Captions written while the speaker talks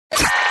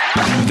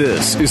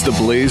This is the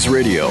Blaze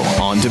Radio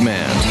on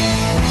demand.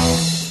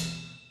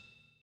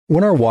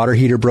 When our water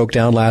heater broke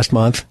down last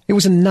month, it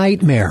was a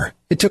nightmare.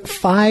 It took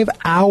 5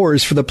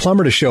 hours for the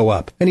plumber to show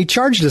up, and he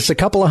charged us a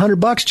couple of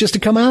 $100 just to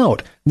come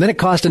out. And then it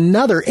cost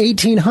another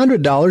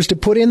 $1,800 to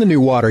put in the new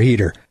water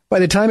heater. By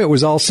the time it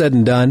was all said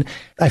and done,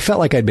 I felt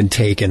like I'd been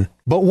taken.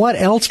 But what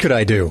else could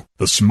I do?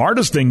 The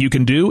smartest thing you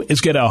can do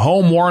is get a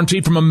home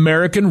warranty from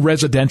American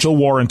Residential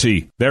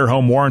Warranty. Their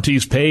home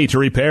warranties pay to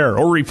repair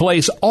or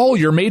replace all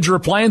your major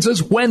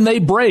appliances when they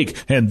break,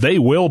 and they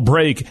will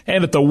break,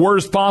 and at the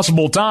worst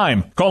possible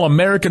time. Call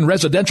American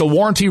Residential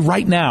Warranty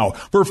right now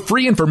for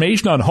free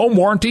information on home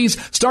warranties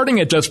starting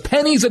at just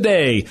pennies a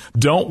day.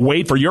 Don't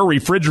wait for your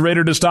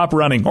refrigerator to stop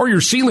running or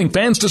your ceiling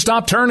fans to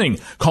stop turning.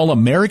 Call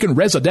American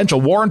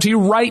Residential Warranty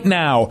right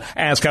now.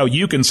 Ask how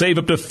you can save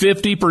up to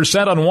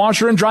 50% on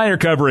washer and dryer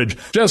coverage.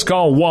 Just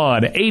call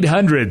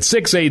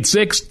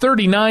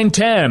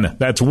 1-800-686-3910.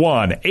 That's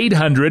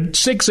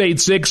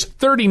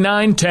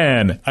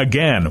 1-800-686-3910.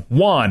 Again,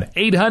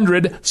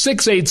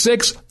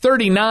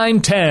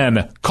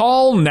 1-800-686-3910.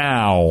 Call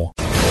now.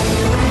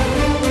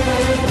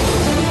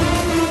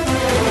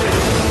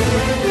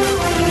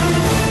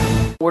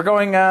 We're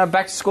going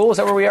back to school. Is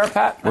that where we are,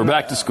 Pat? We're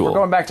back to school. We're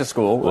going back to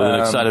school. With an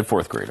excited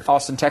fourth grader.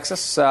 Austin,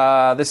 Texas.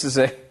 This is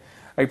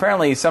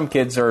apparently some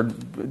kids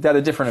had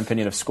a different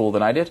opinion of school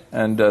than I did,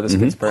 and this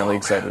kid's apparently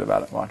excited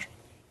about it. Watch.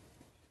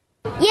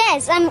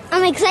 Yes,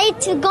 I'm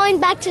excited to going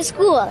back to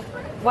school.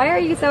 Why are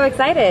you so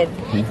excited?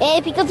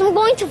 Because I'm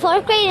going to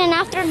 4th grade, and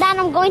after that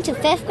I'm going to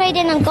 5th grade,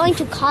 and I'm going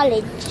to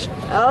college.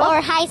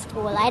 Or high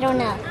school, I don't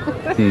know.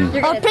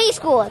 Or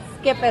preschool.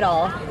 Skip it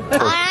all.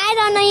 I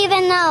don't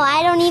even know.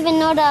 I don't even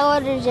know the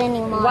orders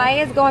anymore.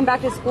 Why is going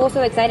back to school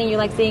so exciting? You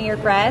like seeing your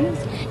friends?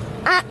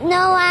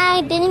 No,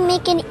 I didn't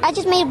make any. I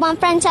just made one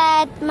friend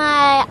at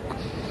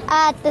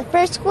the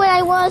first school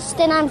I was.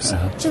 Then I'm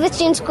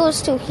switching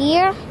schools to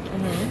here.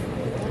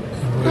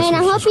 And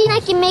I'm hoping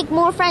I can make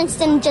more friends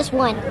than just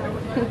one.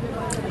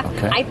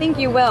 Okay. I think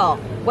you will.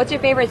 What's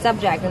your favorite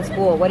subject in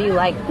school? What do you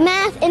like?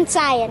 Math and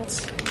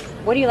science.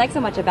 What do you like so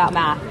much about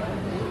math?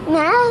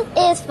 Math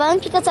is fun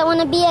because I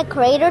want to be a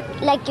creator,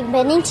 like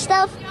inventing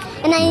stuff.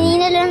 And I need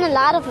to learn a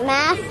lot of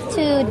math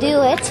to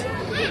do it.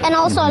 And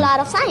also a lot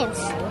of science.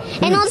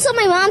 And also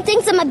my mom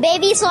thinks I'm a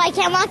baby, so I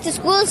can't walk to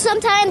school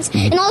sometimes.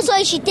 And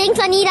also she thinks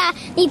I need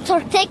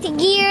protective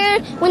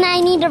gear when I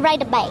need to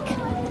ride a bike.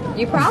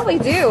 You probably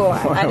do.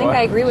 I think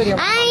I agree with your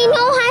mom. I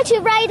know how to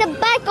ride a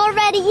bike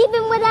already,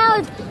 even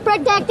without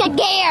protective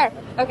gear.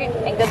 Okay,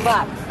 and good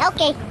luck.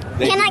 Okay.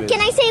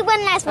 Can I say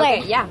one last word?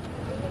 Okay, yeah.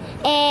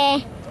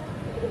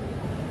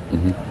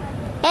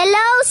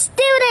 Hello,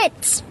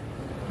 students.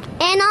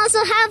 And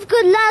also have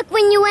good luck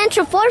when you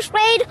enter 4th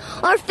grade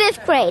or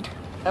 5th grade.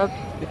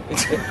 Okay.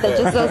 Just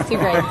those 2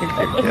 grades.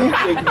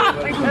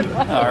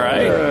 All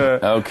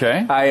right. Okay.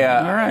 All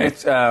right.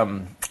 It's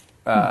I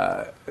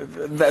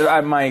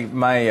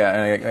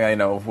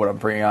know what I'm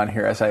bringing on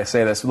here as I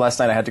say this. Last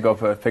night I had to go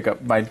pick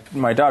up my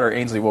daughter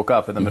Ainsley. Woke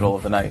up in the middle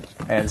of the night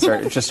and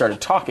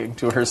started talking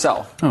to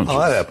herself. Oh,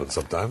 that happens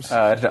sometimes.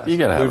 You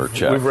gotta have her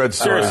checked. We've read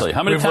stories. Seriously,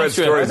 how many times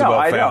do stories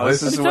about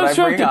families? This is what I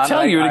bring on.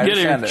 Tell you to get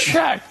her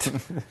checked.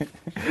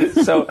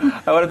 So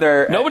I wanted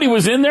there. Nobody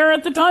was in there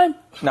at the time.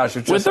 No, she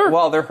was with her.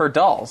 Well, they're her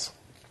dolls.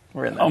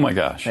 Were in there. Oh my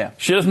gosh! Yeah.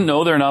 She doesn't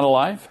know they're not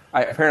alive.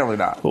 Apparently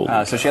not.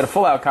 So she had a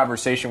full-out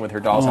conversation with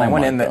her dolls, and I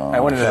went in. I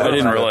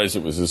didn't realize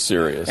it was as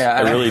serious. Yeah,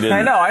 I really didn't.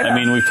 I know. I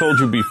mean, we've told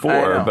you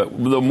before, but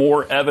the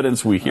more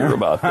evidence we hear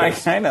about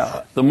this, I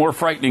know, the more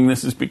frightening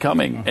this is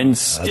becoming, and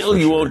still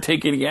you won't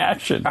take any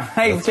action.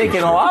 I've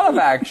taken a lot of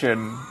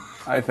action.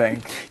 I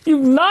think.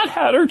 You've not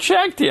had her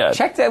checked yet.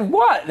 Checked at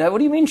what? What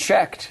do you mean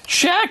checked?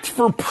 Checked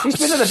for She's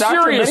been to the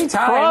doctor serious many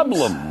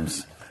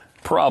times.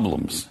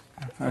 Problems.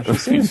 She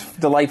seems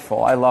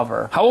delightful. I love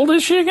her. How old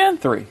is she again?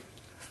 3.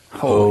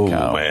 Holy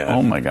cow. Man.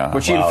 Oh my God.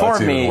 But she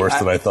informed me. Worse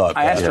than I thought.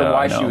 I asked her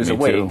why she was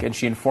awake, and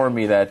she informed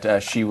me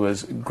that she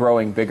was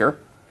growing bigger.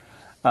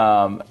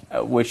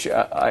 Which, okay,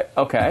 all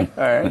right,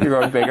 you're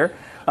growing bigger.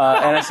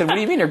 And I said, what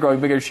do you mean you're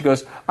growing bigger? She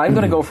goes, I'm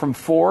going to go from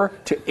 4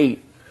 to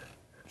 8.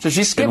 So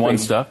she's skipping. In one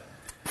step?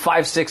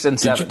 5, 6, and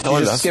 7. Did you tell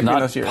her that's not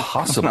those years.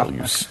 possible,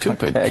 you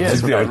stupid kid.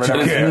 It's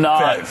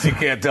not. You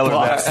can't tell her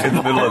that in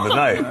the middle of the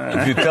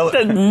night. If you tell her,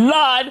 it does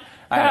not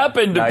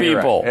happen to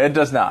people. Right. It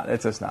does not.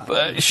 It does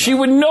not. She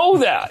would know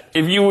that.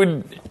 If you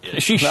would,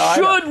 she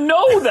should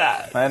know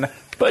that. I know.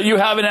 But you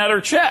haven't had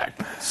her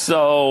checked.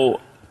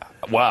 So,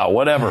 wow,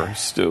 whatever,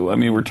 Stu. I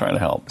mean, we're trying to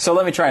help. So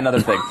let me try another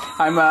thing.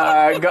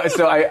 I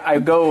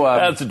go.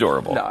 That's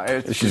adorable.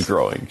 No, she's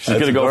growing. She's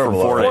going to go from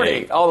 4 to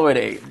 8. All the way to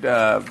 8.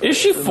 Is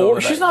she 4?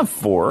 She's not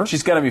 4.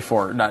 She's going to be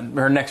 4. Not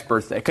her next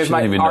birthday. Because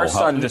our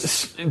son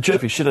just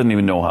Jeffy. She doesn't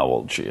even know how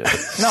old she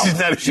is. No, she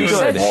said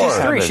she's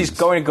 3. She's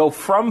going to go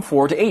from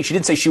 4 to 8. She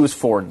didn't say she was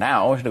 4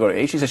 now. She's going to go to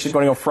 8. She said she's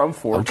going to go from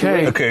 4 to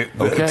 8. Okay.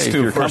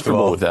 Stu, first of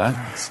all, with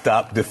that.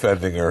 Stop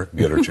defending her.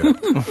 Get her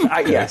checked.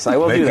 Yes, I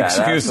will do that.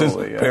 Excuses.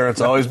 Absolutely, yeah.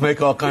 Parents always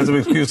make all kinds of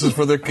excuses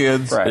for their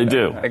kids. Right. They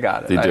do. I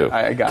got it. They do.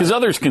 I got it. Because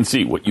others can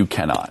see what you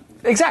cannot.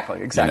 Exactly.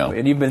 You know?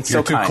 And you've been so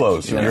You're too kind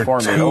close. to You're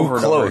inform me too over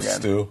and over close, again.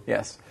 Stu.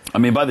 Yes. I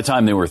mean, by the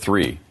time they were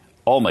 3,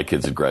 all my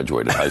kids had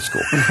graduated high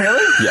school.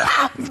 Really? Yeah.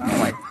 Oh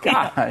my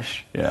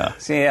gosh. Yeah.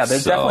 See, they're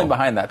definitely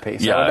behind that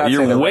pace. I would Yeah, not say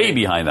you're they're way ready.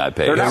 behind that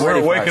pace. They're They not ready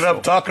weren't for high waking school.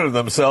 up talking to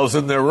themselves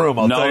in their room.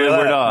 I'll No, tell you they that.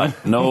 were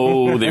not.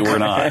 No, they were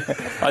not.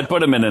 I'd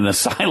put them in an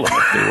asylum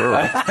if they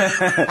were.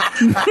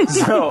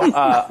 So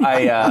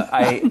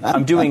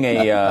I'm doing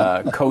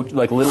a coach,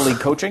 like Little League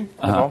coaching.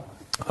 Uh-huh.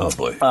 Oh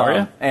boy. Are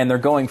you? And they're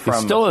going from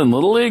It's still in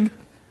Little League?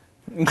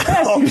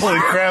 Holy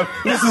crap!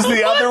 This is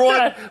the other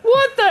one.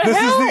 What the This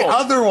hell? is the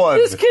other one.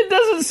 This kid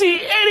doesn't see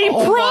any Oh,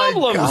 my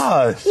problems.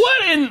 gosh.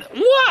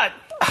 What?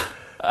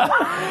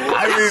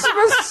 I mean,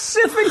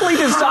 specifically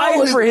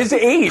designed for his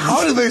age.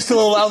 how do they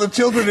still allow the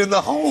children in the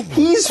home?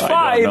 He's I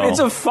 5. don't know. It's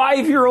a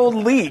 5-year-old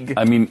league.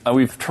 I mean,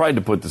 we've tried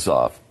to put this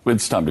off.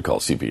 It's time to call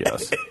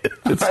CPS.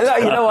 You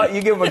know what?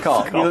 You give him a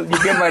call. You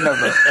give my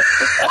number.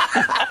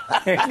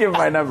 Give him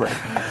my number.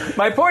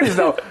 My point is,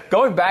 though,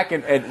 going back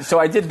and so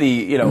I did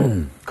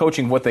the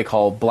coaching what they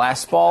call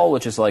blast ball,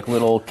 which is like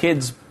little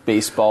kids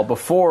baseball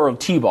before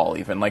t-ball,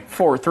 even like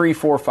 3,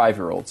 4,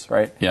 5-year-olds,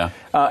 right? Yeah.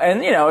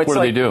 And it's What do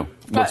like, they do?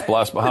 What's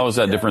blast ball? How is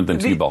that different than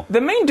T-ball?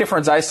 The main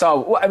difference I saw,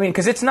 well, I mean,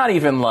 because it's not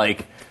even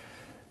like,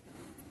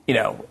 it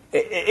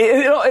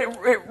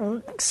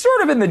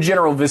sort of in the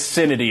general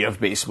vicinity of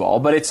baseball,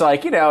 but it's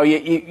like, you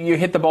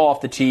hit the ball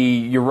off the tee,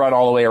 you run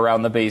all the way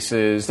around the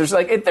bases. There's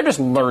like, they're just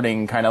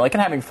learning kind of like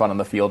and having fun on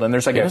the field. And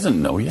there's like He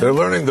doesn't know yet. They're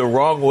learning the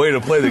wrong way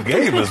to play the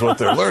game is what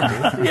they're learning.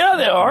 Yeah,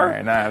 they All are.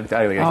 right, nah, I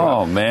think I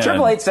Oh, man.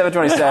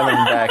 888-727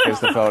 back is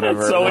the phone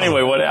number. So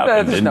anyway, what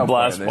happened There's in no point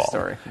blast in this ball?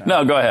 story.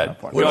 No, go ahead.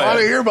 We want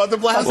to hear about the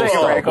blast Take a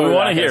ball. break. We We'll be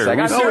wanna back in a hear. second.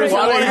 We I'm seriously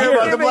serious. wanna hear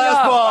about the giving blast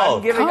up. ball.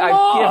 I've given Come up.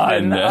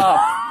 on.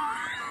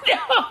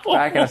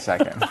 Back in a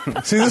second.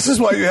 See, this is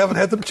why you haven't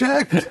had them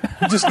checked. You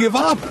just give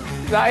up.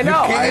 I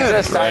know.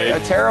 can't,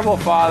 I'm a terrible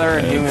father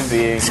and human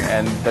being,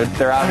 and they're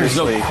There's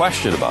obviously. no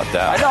question about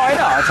that. I know.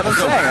 That's what I'm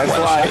saying.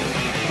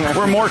 That's why.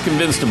 We're more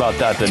convinced about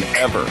that than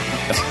ever.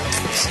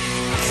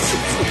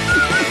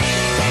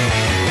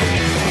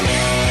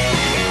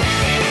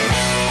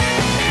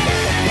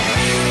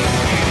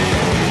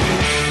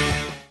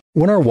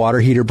 When our water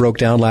heater broke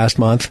down last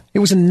month, it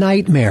was a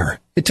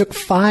nightmare. It took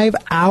 5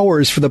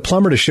 hours for the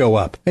plumber to show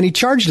up, and he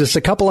charged us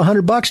a couple of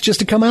 $100 just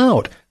to come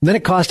out. Then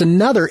it cost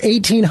another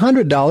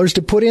 $1,800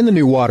 to put in the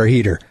new water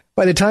heater.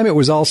 By the time it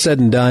was all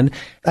said and done,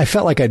 I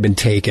felt like I'd been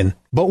taken.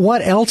 But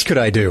what else could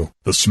I do?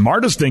 The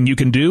smartest thing you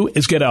can do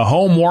is get a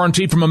home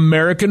warranty from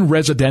American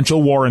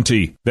Residential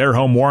Warranty. Their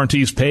home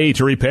warranties pay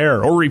to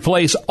repair or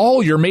replace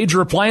all your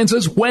major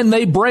appliances when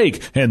they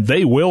break, and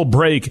they will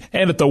break,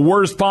 and at the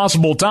worst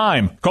possible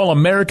time. Call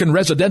American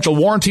Residential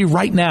Warranty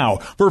right now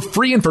for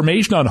free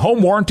information on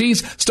home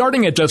warranties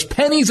starting at just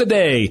pennies a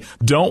day.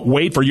 Don't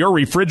wait for your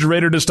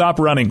refrigerator to stop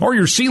running or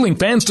your ceiling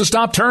fans to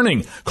stop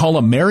turning. Call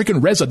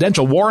American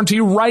Residential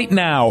Warranty right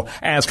now.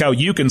 Ask how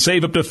you can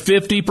save up to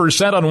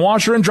 50% on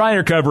washer and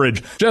dryer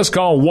coverage. Just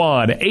call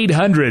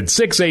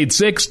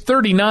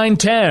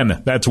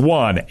 1-800-686-3910. That's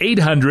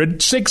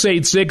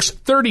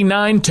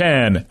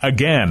 1-800-686-3910.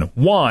 Again,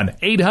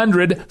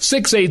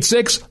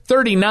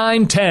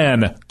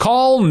 1-800-686-3910.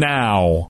 Call now.